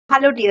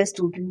Hello dear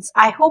students,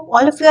 I hope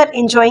all of you are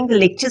enjoying the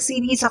lecture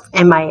series of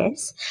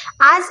MIS.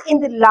 As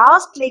in the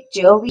last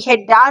lecture, we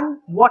had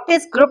done what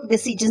is group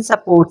decision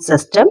support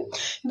system,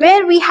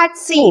 where we had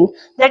seen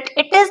that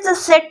it is the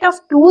set of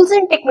tools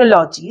and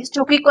technologies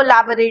जो कि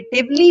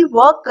collaboratively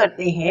work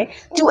करते हैं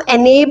to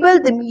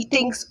enable the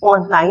meetings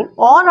online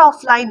or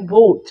offline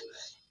both,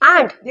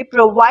 and they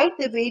provide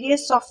the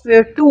various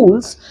software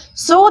tools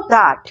so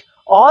that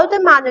all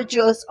the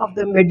managers of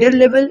the middle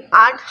level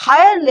and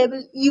higher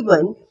level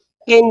even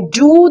can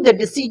do the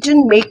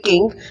decision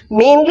making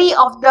mainly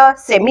of the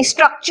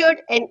semi-structured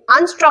and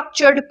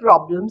unstructured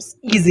problems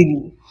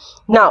easily.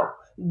 Now,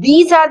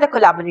 these are the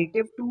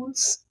collaborative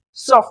tools,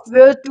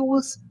 software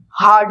tools,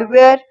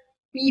 hardware,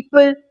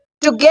 people,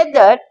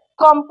 together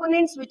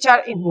components which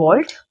are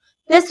involved.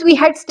 This we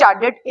had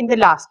studied in the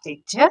last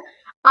lecture.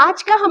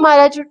 आज का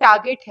हमारा जो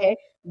target है,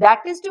 that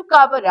is to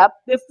cover up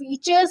the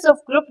features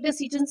of group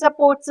decision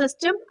support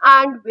system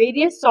and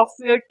various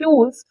software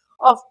tools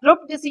of group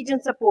decision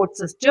support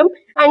system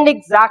and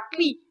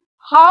exactly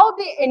how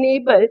they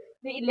enable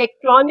the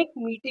electronic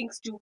meetings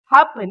to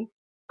happen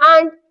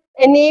and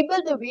enable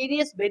the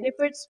various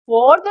benefits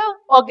for the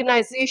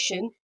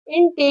organization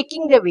in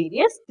taking the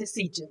various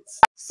decisions.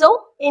 So,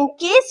 in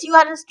case you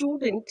are a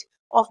student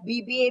of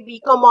BBA,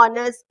 BCom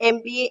Honors,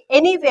 MBA,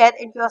 anywhere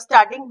and you are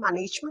studying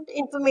Management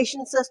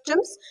Information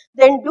Systems,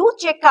 then do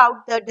check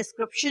out the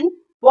description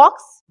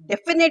box.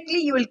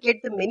 Definitely you will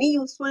get the many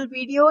useful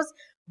videos.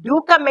 Do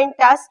comment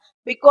us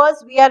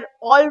because we are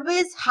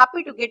always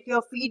happy to get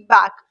your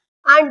feedback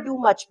and do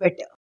much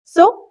better.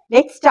 So,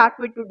 let's start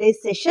with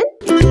today's session.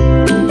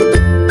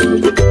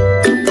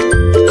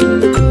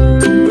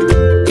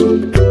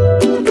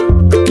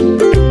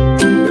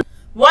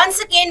 Once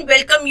again,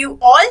 welcome you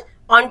all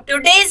on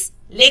today's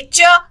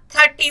lecture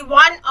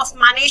 31 of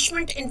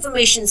Management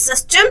Information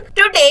System.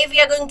 Today,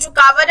 we are going to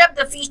cover up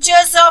the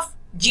features of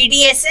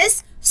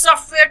GDSS,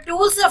 software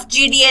tools of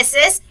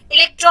GDSS,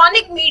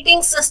 electronic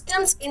meeting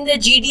systems in the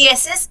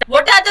GDSS.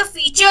 What are the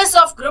features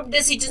of group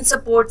decision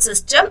support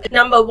system?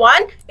 Number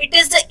one, it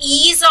is the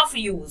ease of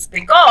use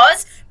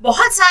because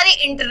बहुत सारे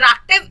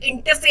interactive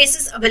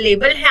interfaces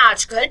available हैं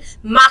आजकल.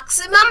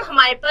 Maximum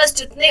हमारे पास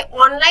जितने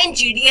online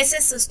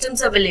GDSS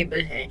systems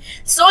available हैं.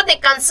 So they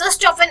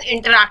consist of an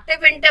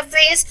interactive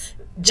interface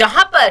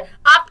जहां पर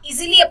आप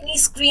इजीली अपनी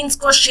स्क्रीन्स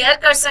को शेयर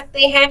कर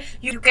सकते हैं.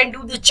 You can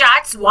do the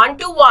chats one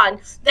two one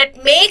that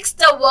makes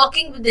the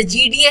working with the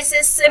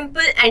GDSS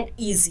simple and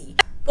easy.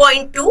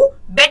 Point 2,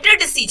 better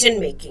decision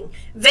making.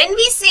 When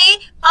we say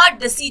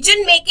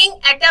decision making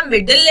at a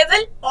middle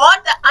level or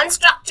the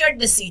unstructured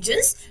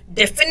decisions,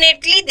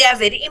 definitely they are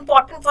very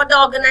important for the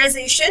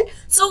organization.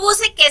 So वो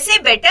उसे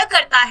कैसे better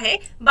करता है?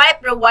 By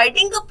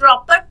providing a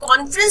proper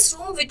conference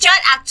room which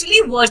are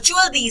actually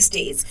virtual these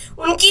days.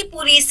 उनकी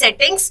पूरी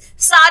settings,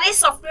 सारे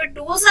software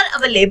tools are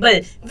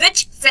available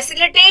which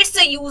facilitates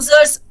the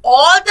users,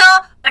 all the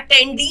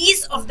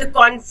attendees of the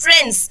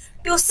conference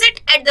to sit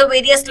at the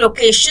various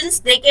locations.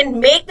 They can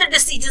make the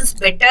decisions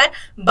better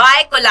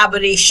by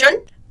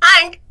collaboration,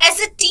 and as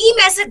a team,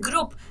 as a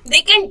group,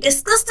 they can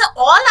discuss the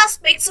all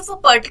aspects of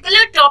a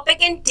particular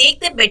topic and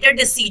take the better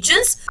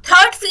decisions.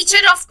 Third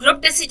feature of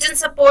group decision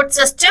support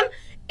system,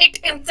 it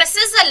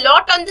emphasizes a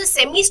lot on the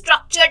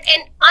semi-structured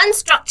and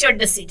unstructured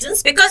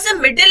decisions because the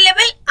middle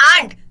level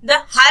and the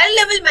higher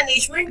level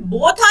management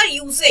both are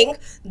using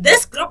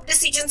this group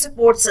decision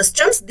support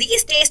systems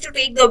these days to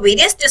take the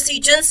various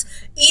decisions.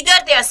 Either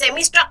they are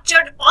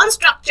semi-structured or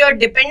unstructured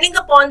depending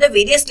upon the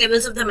various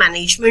levels of the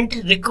management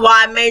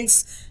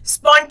requirements,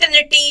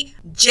 spontaneity,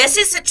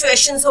 जैसे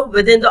situations हो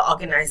within the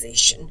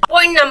organization.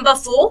 Point number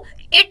 4,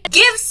 it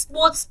gives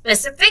both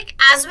specific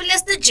as well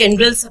as the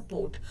general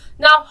support.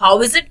 Now,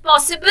 how is it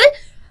possible?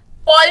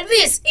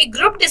 Always a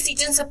group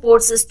decision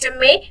support system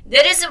में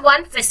there is a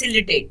one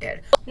facilitator.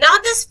 Now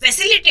this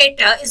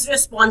facilitator is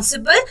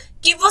responsible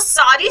कि वो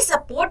सारे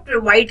support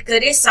provide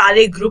करे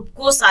सारे group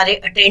को, सारे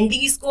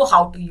attendees को,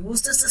 how to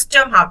use the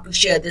system, how to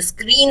share the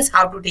screens,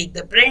 how to take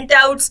the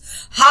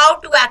printouts, how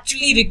to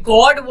actually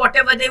record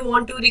whatever they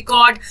want to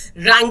record,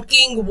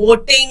 ranking,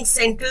 voting,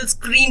 central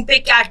screen पे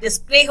क्या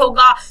display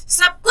होगा,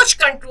 सब कुछ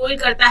control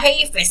करता है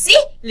ये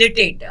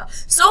facilitator.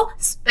 So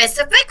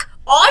specific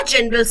or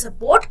general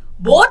support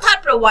both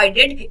are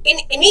provided in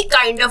any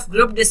kind of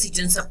group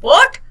decision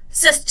support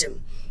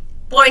system.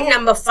 Point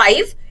number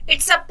 5,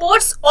 it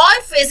supports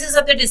all phases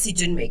of the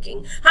decision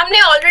making.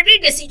 हमने already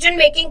decision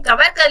making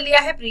cover कर लिया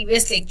है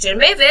previous lecture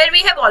में, where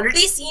we have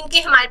already seen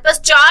कि हमारे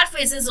पास 4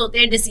 phases होते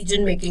हैं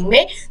decision making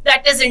में,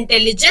 that is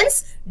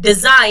intelligence,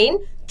 design,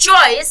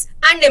 choice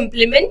and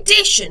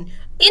implementation.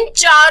 इन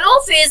चारों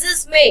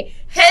phases में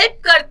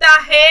help करता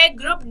है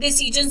group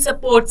decision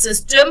support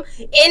system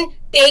in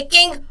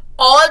taking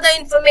all the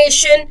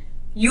information,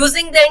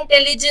 using the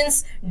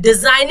intelligence,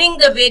 designing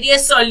the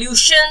various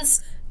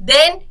solutions,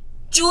 then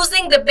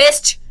choosing the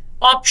best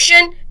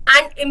option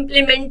and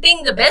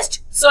implementing the best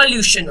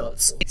solution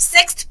also.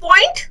 Sixth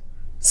point,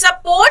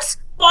 supports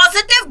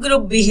positive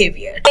group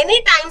behavior.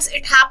 Many times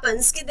it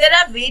happens that there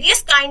are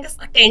various kind of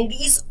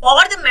attendees or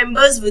the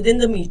members within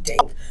the meeting.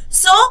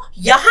 सो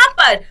यहाँ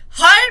पर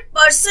हर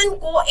person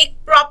को एक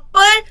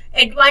proper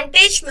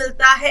advantage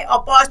मिलता है,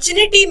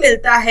 opportunity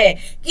मिलता है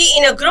कि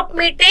इन a group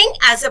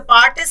meeting as a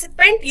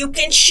participant you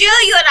can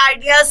share your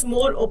ideas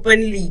more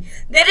openly.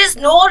 There is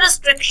no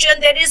restriction,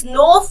 there is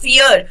no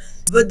fear.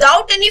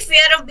 Without any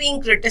fear of being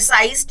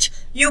criticized,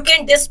 you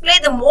can display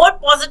the more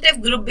positive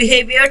group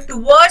behavior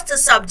towards the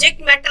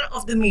subject matter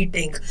of the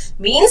meeting.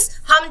 Means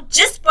हम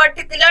जिस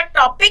particular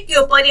topic के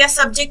ऊपर या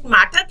subject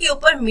matter के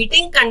ऊपर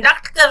meeting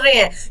conduct कर रहे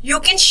हैं,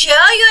 you can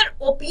share your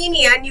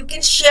opinion, you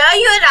can share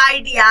your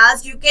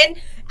ideas, you can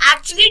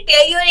actually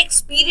tell your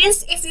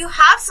experience if you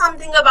have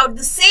something about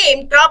the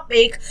same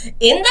topic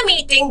in the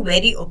meeting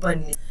very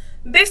openly.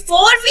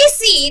 Before we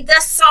see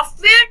the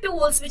software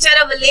tools which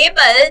are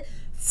available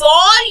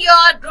for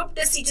your group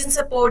decision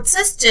support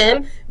system,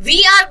 we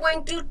are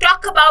going to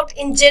talk about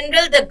in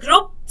general the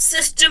group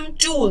system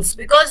tools,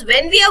 because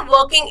when we are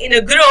working in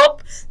a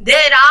group,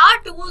 there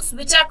are tools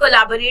which are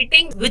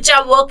collaborating, which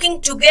are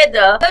working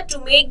together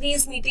to make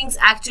these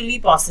meetings actually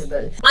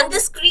possible. On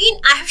the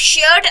screen, I have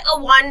shared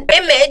one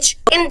image.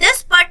 In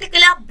this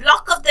particular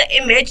block of the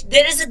image,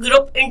 there is a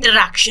group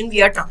interaction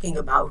we are talking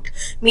about.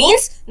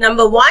 Means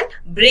number one,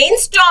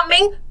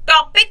 brainstorming,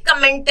 topic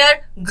commenter,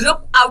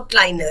 group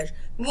outliner.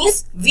 Means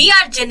we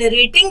are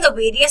generating the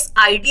various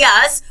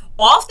ideas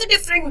of the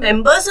different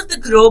members of the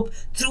group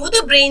through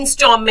the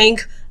brainstorming,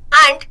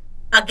 and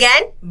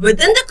again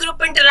within the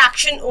group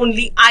interaction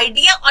only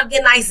idea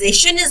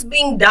organization is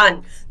being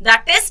done.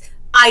 That is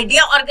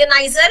idea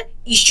organizer,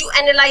 issue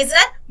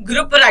analyzer,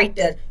 group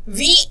writer.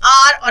 We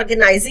are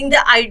organizing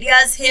the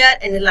ideas here,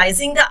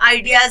 analyzing the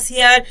ideas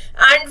here,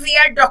 and we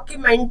are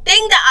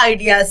documenting the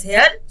ideas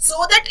here so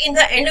that in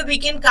the end we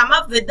can come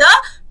up with the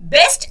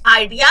best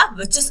idea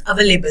which is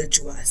available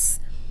to us.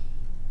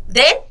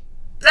 Then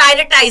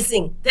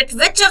prioritizing, that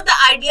which of the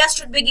ideas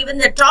should be given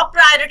the top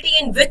priority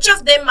and which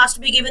of them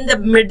must be given the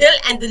middle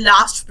and the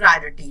last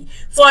priority.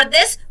 For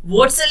this,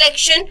 vote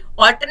selection,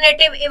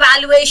 alternative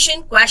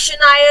evaluation,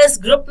 questionnaires,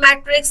 group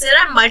matrix,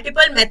 there are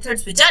multiple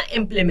methods which are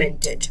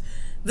implemented,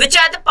 which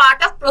are the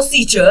part of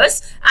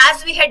procedures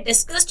as we had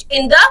discussed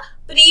in the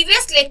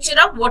previous lecture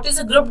of what is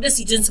a group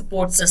decision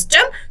support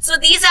system. So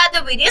these are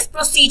the various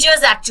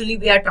procedures actually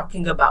we are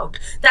talking about.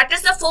 That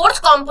is the fourth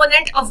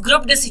component of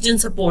group decision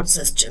support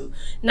system.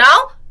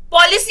 Now,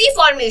 policy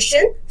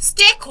formation,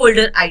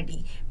 stakeholder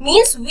ID.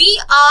 Means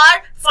we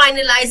are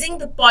finalizing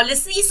the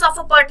policies of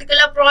a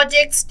particular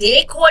project,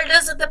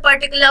 stakeholders of the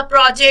particular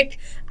project,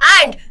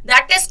 and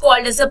that is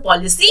called as a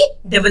policy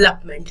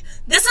development.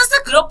 This is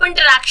the group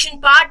interaction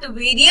part, the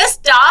various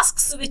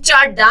tasks which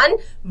are done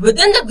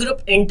within the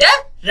group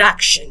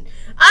interaction.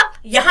 अब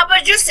यहाँ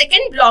पर जो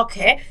second block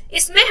है,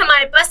 इसमें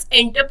हमारे पास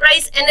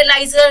enterprise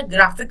analyser,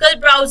 graphical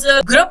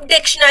browser, group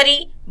dictionary,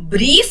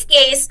 brief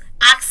case,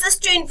 access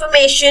to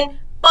information,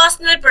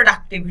 personal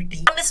productivity.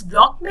 हम इस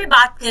block में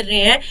बात कर रहे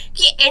हैं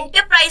कि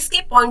एंटरप्राइज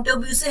के पॉइंट ऑफ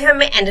व्यू से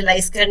हमें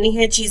एनालाइज करनी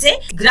है चीजें.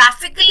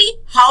 Graphically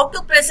how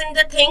to present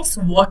the things,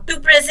 what to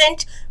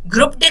present.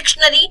 Group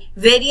dictionary,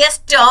 various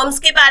terms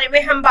के बारे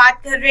में हम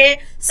बात कर रहे हैं.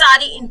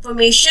 सारी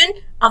इंफॉर्मेशन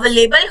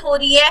अवेलेबल हो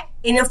रही है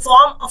in a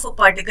form of a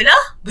particular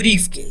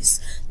briefcase.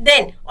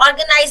 Then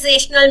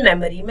organizational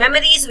memory.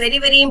 Memory is very,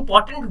 very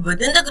important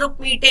within the group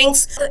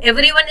meetings. So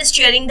everyone is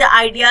sharing the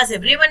ideas,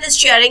 everyone is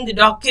sharing the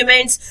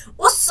documents.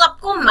 उस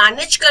सबको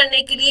manage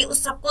करने के लिए,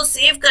 उस सबको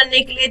save करने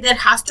के लिए there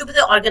has to be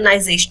the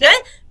organizational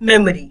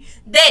memory.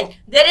 Then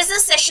there is a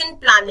session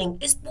planning.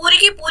 इस पूरी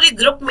की पूरी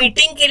group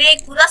meeting के लिए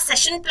एक पूरा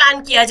session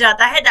plan किया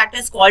जाता है. That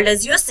is called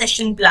as your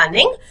session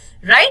planning,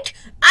 right?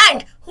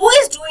 And who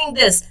is doing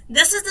this?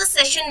 This is the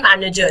session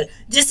manager,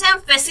 जिसे हम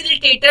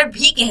facilitator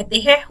भी कहते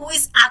हैं, who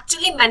is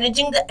actually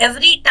managing the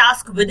every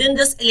task within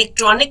this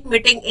electronic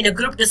meeting in a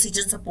group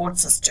decision support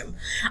system.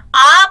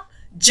 आप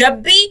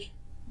जब भी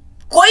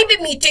कोई भी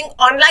मीटिंग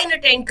ऑनलाइन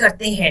अटेंड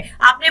करते हैं,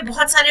 आपने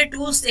बहुत सारे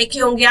टूल्स देखे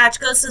होंगे.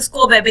 आजकल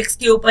सिस्को वेबएक्स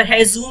के ऊपर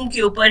है, जूम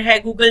के ऊपर है,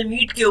 गूगल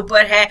मीट के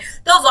ऊपर है.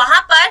 तो वहां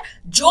पर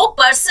जो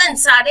पर्सन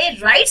सारे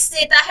राइट्स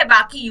देता है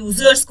बाकी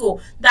यूजर्स को,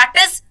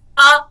 that is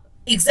a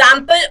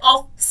example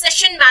of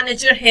session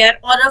manager here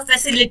or a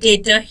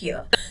facilitator here,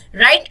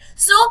 right?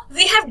 So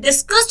we have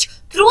discussed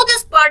through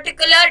this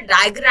particular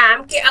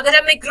diagram कि अगर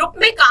हम एक ग्रुप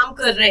में काम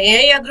कर रहे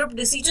हैं या ग्रुप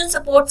डिसीजन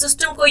सपोर्ट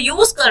सिस्टम को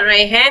यूज कर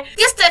रहे हैं,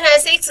 किस तरह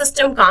से एक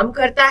सिस्टम काम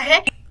करता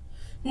है.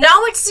 Now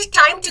it's the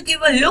time to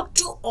give a look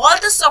to all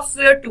the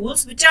software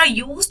tools which are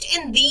used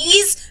in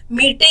these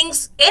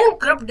meetings in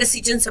group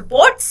decision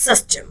support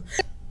system.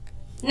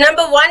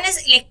 Number one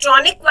is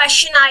electronic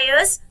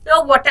questionnaires.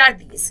 Now what are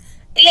these?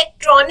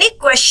 Electronic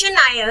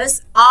questionnaires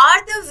are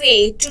the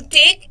way to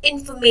take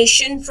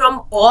information from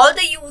all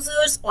the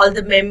users, all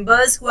the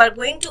members who are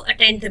going to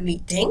attend the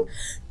meeting,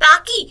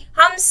 ताकि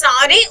हम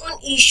सारे उन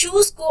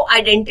issues को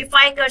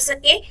identify कर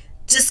सके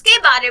जिसके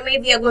बारे में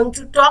we are going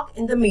to talk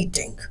in the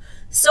meeting.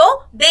 So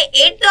they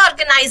aid the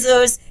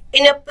organizers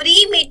in a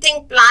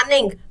pre-meeting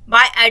planning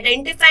by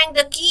identifying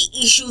the key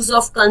issues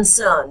of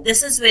concern.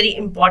 This is very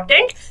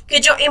important कि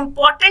जो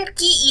important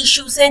key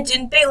issues हैं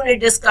जिन पे उन्हें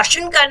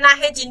discussion करना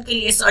है, जिनके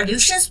लिए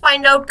solutions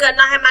find out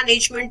करना है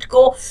management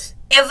को,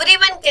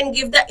 everyone can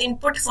give the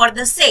input for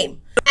the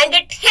same, and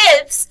it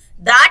helps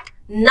that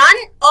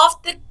none of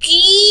the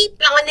key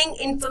planning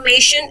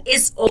information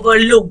is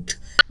overlooked.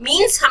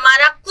 Means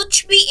हमारा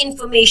कुछ भी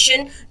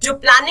इंफॉर्मेशन जो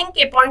प्लानिंग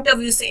के पॉइंट ऑफ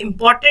व्यू से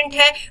इंपॉर्टेंट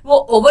है वो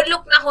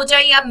ओवरलुक ना हो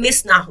जाए या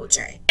मिस ना हो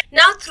जाए.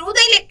 Now through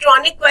the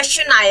electronic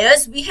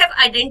questionnaires we have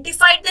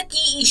identified the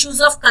key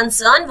issues of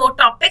concern, वो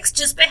टॉपिक्स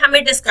जिस पे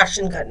हमें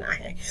डिस्कशन करना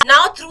है.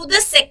 Now through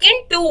the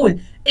second tool,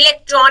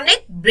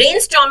 electronic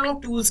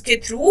brainstorming tools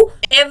के through,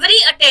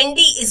 every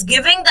attendee is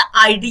giving the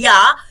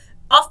idea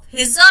of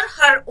his or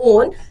her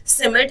own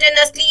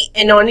simultaneously,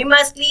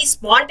 anonymously,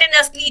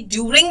 spontaneously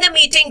during the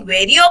meeting,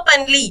 very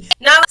openly.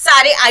 Now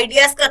सारे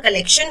ideas का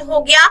collection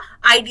हो गया,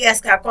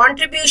 ideas का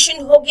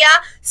contribution हो गया.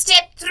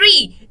 Step 3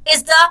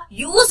 is the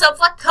use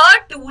of a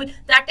third tool,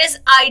 that is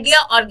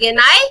idea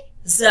organizer.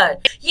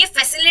 ये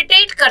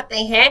facilitate करते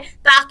हैं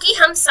ताकि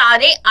हम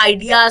सारे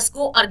आइडियाज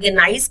को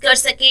ऑर्गेनाइज कर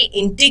सके,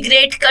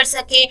 इंटीग्रेट कर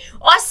सके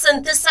और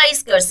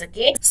सिंथेसाइज कर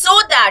सके,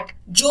 सो दैट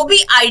जो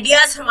भी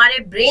आइडियाज हमारे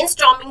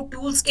ब्रेनस्टॉर्मिंग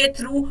टूल्स के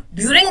through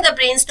during the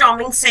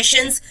brainstorming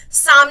sessions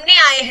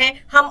सामने आए हैं,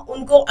 हम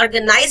उनको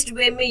ऑर्गेनाइज्ड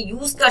वे में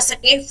यूज कर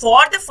सके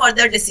for the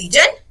further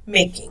decision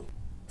making.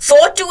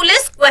 Fourth tool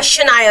is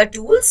questionnaire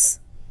tools,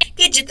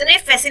 कि जितने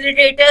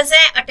फैसिलिटेटर्स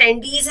हैं,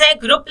 अटेंडीज हैं,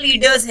 ग्रुप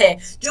लीडर्स हैं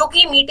जो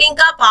कि मीटिंग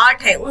का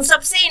पार्ट है, उन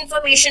सबसे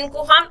इंफॉर्मेशन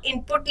को हम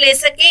इनपुट ले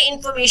सके,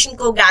 इंफॉर्मेशन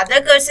को गैदर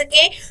कर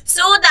सके,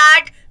 so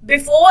that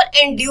before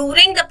and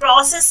during the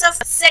process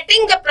of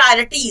setting the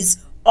priorities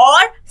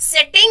और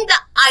सेटिंग द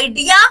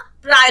आइडिया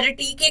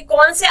प्रायोरिटी के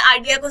कौन से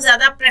आइडिया को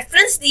ज्यादा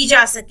प्रेफरेंस दी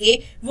जा सके,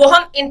 वो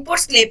हम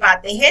इनपुट्स ले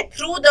पाते हैं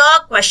through the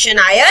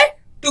questionnaire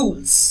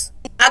tools.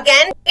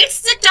 Again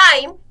it's the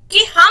time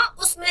कि हम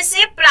उसमें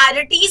से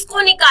प्रायोरिटीज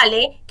को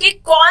निकालें कि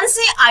कौन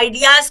से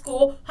आइडियाज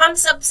को हम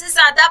सबसे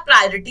ज्यादा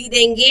प्रायोरिटी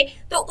देंगे.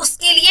 तो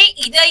उसके लिए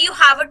either you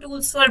have a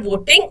tools for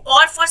voting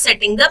और for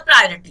setting the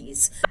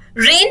priorities.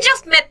 Range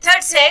of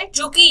methods है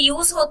जो कि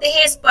यूज होते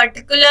हैं इस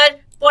पर्टिकुलर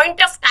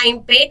पॉइंट ऑफ टाइम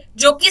पे,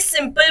 जो कि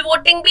सिंपल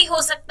वोटिंग भी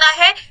हो सकता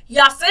है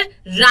या फिर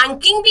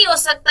रैंकिंग भी हो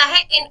सकता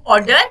है in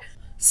order,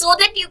 so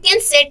that you can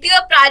set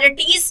your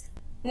priorities.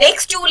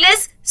 Next tool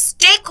is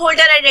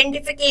stakeholder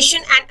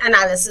identification and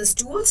analysis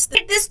tools.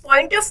 At this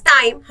point of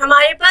time,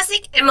 हमारे पास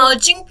एक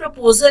emerging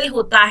proposal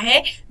होता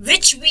है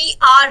which we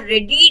are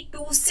ready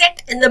to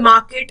set in the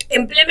market,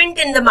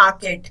 implement in the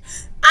market.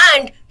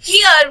 And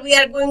here we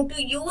are going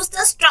to use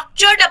the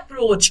structured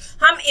approach.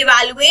 हम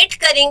evaluate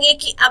करेंगे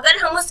कि अगर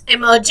हम उस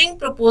emerging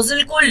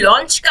proposal को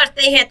launch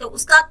करते हैं तो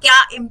उसका क्या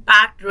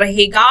impact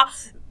रहेगा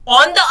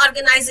on the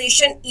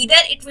organization.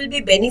 Either it will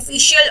be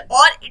beneficial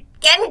or it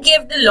can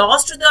give the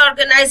loss to the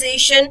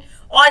organization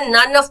or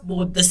none of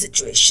both the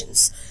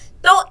situations.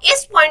 तो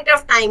इस point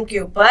of time के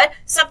ऊपर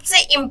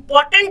सबसे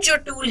important जो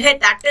tool है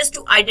that is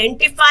to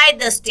identify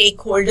the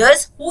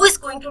stakeholders who is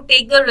going to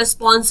take the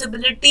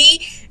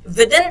responsibility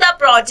within the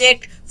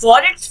project for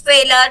its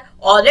failure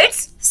or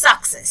its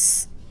success.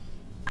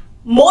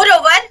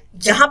 Moreover,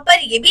 जहां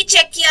पर ये भी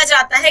चेक किया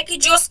जाता है कि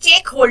जो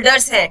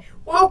stakeholders हैं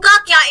उनका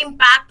क्या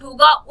impact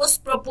होगा उस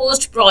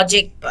proposed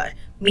project पर.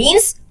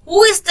 Means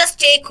who is the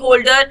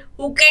stakeholder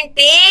who can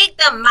take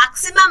the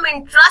maximum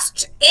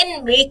interest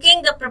in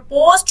making the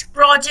proposed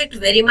project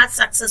very much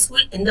successful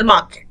in the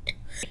market.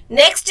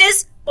 Next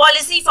is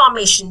policy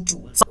formation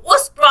tools.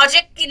 उस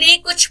project के लिए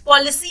कुछ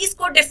policies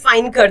को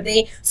define कर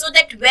दें so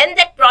that when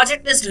that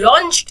project is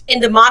launched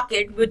in the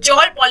market, which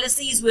all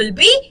policies will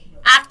be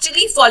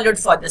actually followed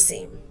for the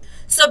same.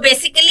 So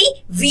basically,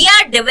 we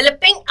are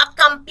developing a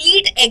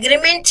complete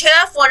agreement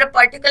here for a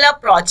particular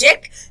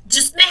project,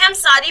 जिसमें हम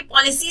सारी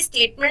policy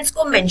statements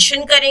को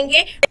mention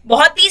करेंगे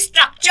बहुत ही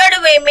structured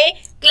way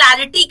में,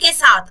 clarity के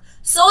साथ,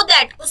 so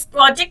that उस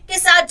project के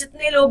साथ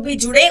जितने लोग भी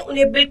जुड़े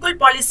उन्हें बिल्कुल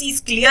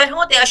policies clear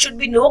हो. There should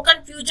be no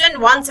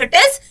confusion once it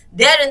is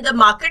there in the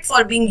market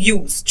for being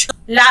used.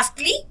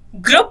 Lastly,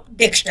 group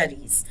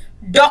dictionaries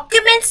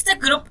documents the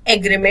group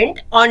agreement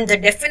on the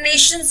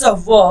definitions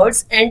of words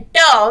and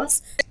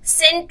terms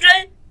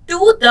central to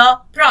the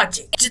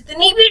project.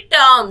 जितनी भी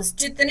terms,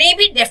 जितने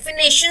भी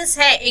definitions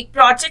है एक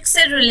project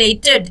से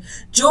related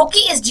जो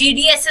कि इस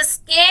GDSS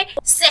के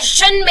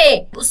session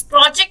में उस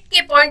project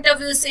के point of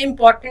view से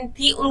important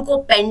थी,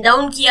 उनको pen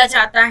down किया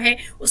जाता है,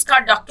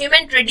 उसका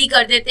document ready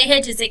कर देते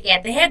हैं जिसे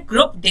कहते हैं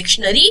group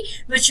dictionary,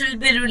 which will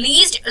be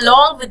released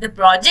along with the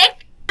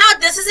project. Now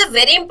this is a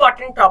very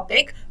important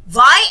topic.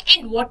 Why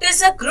and what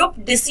is a group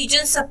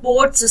decision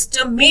support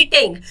system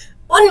meeting?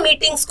 उन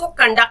मीटिंग्स को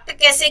कंडक्ट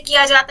कैसे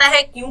किया जाता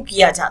है, क्यों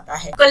किया जाता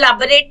है?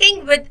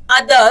 Collaborating with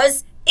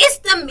others is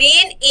the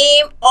main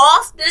aim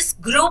of this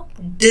group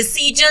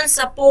decision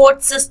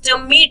support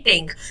system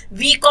meeting.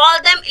 We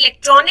call them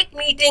electronic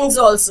meetings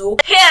also.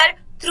 Here,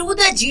 through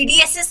the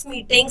GDSS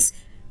meetings,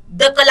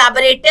 the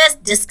collaborators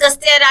discuss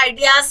their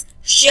ideas,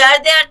 share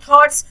their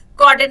thoughts,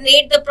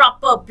 coordinate the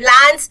proper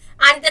plans,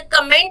 and they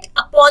comment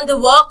upon the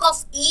work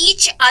of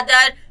each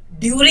other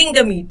during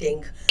the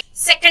meeting.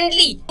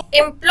 Secondly,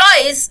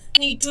 employees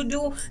need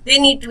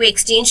to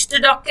exchange the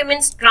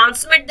documents,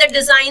 transmit the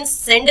designs,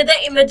 send the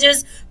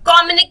images,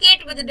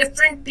 communicate with the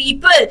different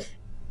people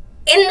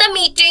in the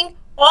meeting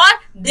और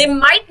they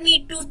might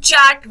need to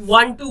chat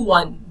one to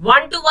one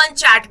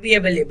chat भी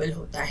available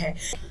होता है.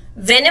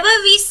 Whenever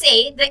we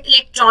say the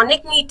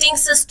electronic meeting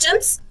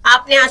systems,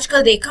 आपने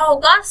आजकल देखा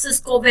होगा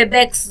Cisco,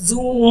 Webex,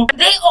 Zoom,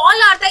 they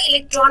all are the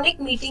electronic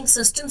meeting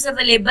systems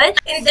available.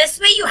 In this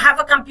way, you have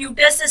a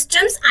computer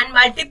systems and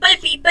multiple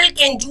people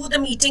can do the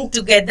meeting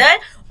together.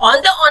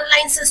 All the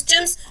online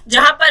systems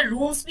जहाँ पर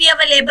rooms भी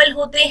available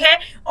होते हैं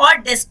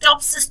और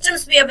desktop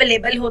systems भी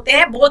available होते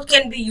हैं, both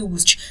can be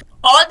used.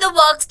 All the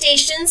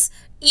workstations,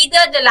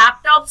 either the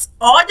laptops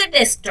or the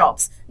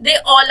desktops, they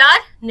all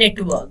are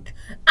networked.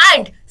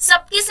 And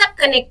सबके सब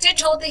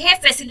कनेक्टेड होते हैं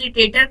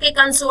फैसिलिटेटर के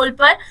कंसोल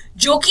पर,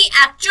 जो कि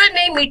एक्चुअल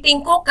में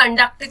मीटिंग को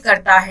कंडक्ट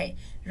करता है,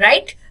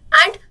 right.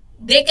 And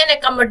they can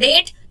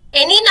accommodate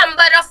any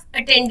number of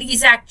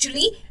attendees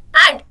actually,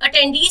 and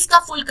attendees का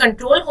फुल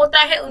कंट्रोल होता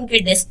है उनके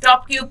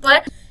डेस्कटॉप के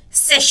ऊपर.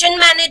 सेशन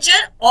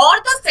मैनेजर और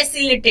द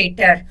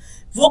फैसिलिटेटर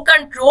वो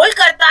कंट्रोल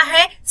करता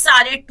है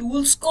सारे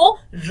टूल्स को,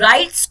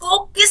 राइट्स को,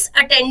 किस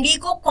अटेंडी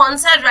को कौन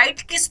सा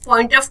राइट किस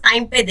पॉइंट ऑफ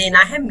टाइम पे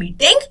देना है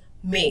मीटिंग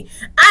में.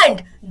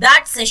 And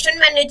that session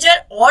manager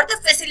or the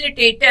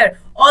facilitator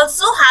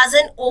also has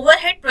an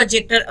overhead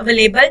projector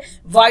available,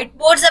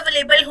 whiteboards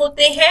available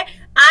होते हैं,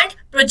 and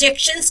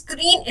projection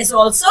screen is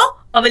also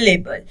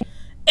available.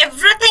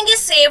 Everything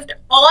is saved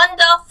on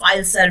the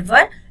file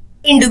server.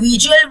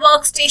 Individual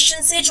work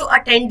station से जो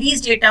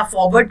attendees data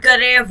forward कर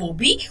रहे हैं वो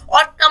भी,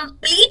 और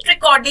complete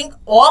recording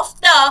of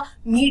the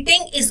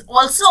meeting is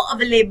also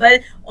available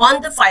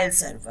on the file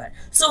server.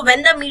 So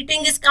when the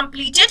meeting is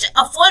completed,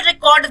 a full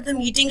record of the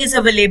meeting is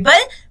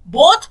available,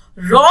 both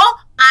raw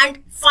and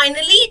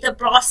finally the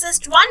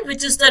processed one,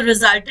 which is the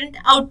resultant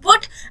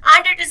output,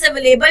 and it is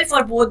available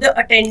for both the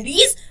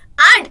attendees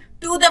and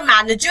to the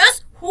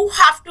managers who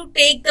have to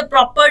take the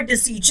proper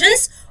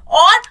decisions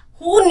or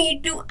who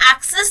need to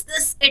access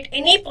this at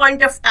any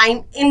point of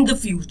time in the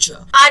future.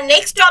 Our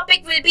next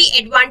topic will be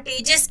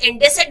advantages and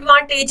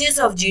disadvantages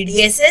of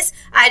GDSS.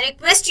 I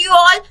request you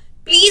all,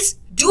 please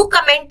do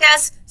comment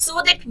us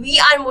so that we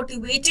are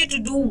motivated to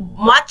do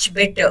much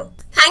better.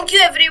 Thank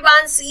you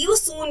everyone. See you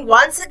soon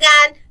once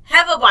again.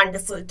 Have a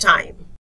wonderful time.